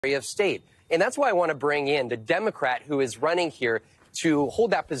of State. And that's why I want to bring in the Democrat who is running here to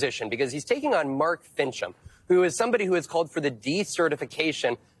hold that position, because he's taking on Mark Fincham, who is somebody who has called for the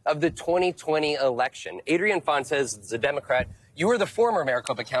decertification of the 2020 election. Adrian Vaughn says, as a Democrat, you were the former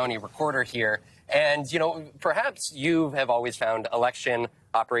Maricopa County recorder here. And, you know, perhaps you have always found election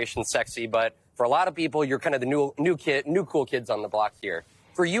operations sexy, but for a lot of people, you're kind of the new cool kids on the block here.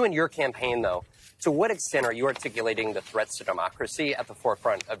 For you and your campaign, though, to what extent are you articulating the threats to democracy at the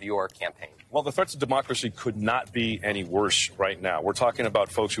forefront of your campaign? Well, the threats to democracy could not be any worse right now. We're talking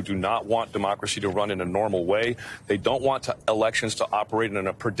about folks who do not want democracy to run in a normal way. They don't want elections to operate in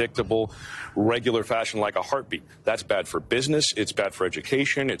a predictable, regular fashion like a heartbeat. That's bad for business. It's bad for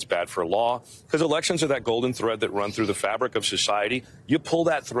education. It's bad for law, because elections are that golden thread that run through the fabric of society. You pull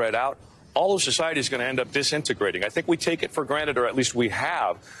that thread out, all of society is going to end up disintegrating. I think we take it for granted, or at least we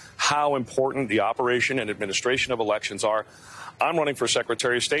have, how important the operation and administration of elections are. I'm running for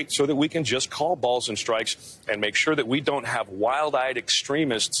Secretary of State so that we can just call balls and strikes and make sure that we don't have wild-eyed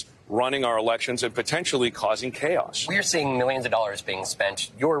extremists running our elections and potentially causing chaos. We're seeing millions of dollars being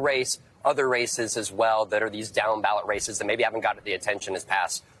spent. Your race, other races as well, that are these down-ballot races that maybe haven't gotten the attention as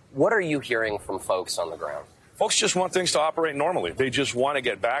past. What are you hearing from folks on the ground? Folks just want things to operate normally. They just want to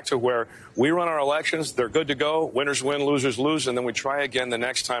get back to where we run our elections. They're good to go. Winners win, losers lose, and then we try again the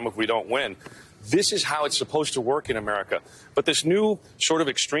next time if we don't win. This is how it's supposed to work in America. But this new sort of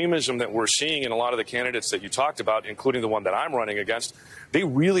extremism that we're seeing in a lot of the candidates that you talked about, including the one that I'm running against, they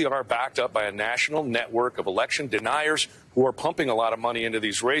really are backed up by a national network of election deniers who are pumping a lot of money into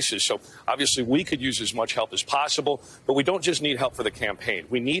these races. So obviously we could use as much help as possible, but we don't just need help for the campaign.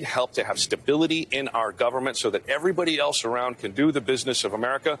 We need help to have stability in our government so that everybody else around can do the business of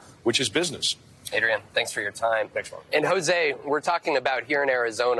America, which is business. Adrian, thanks for your time. Thanks, Vaughn. And Jose, we're talking about here in Arizona.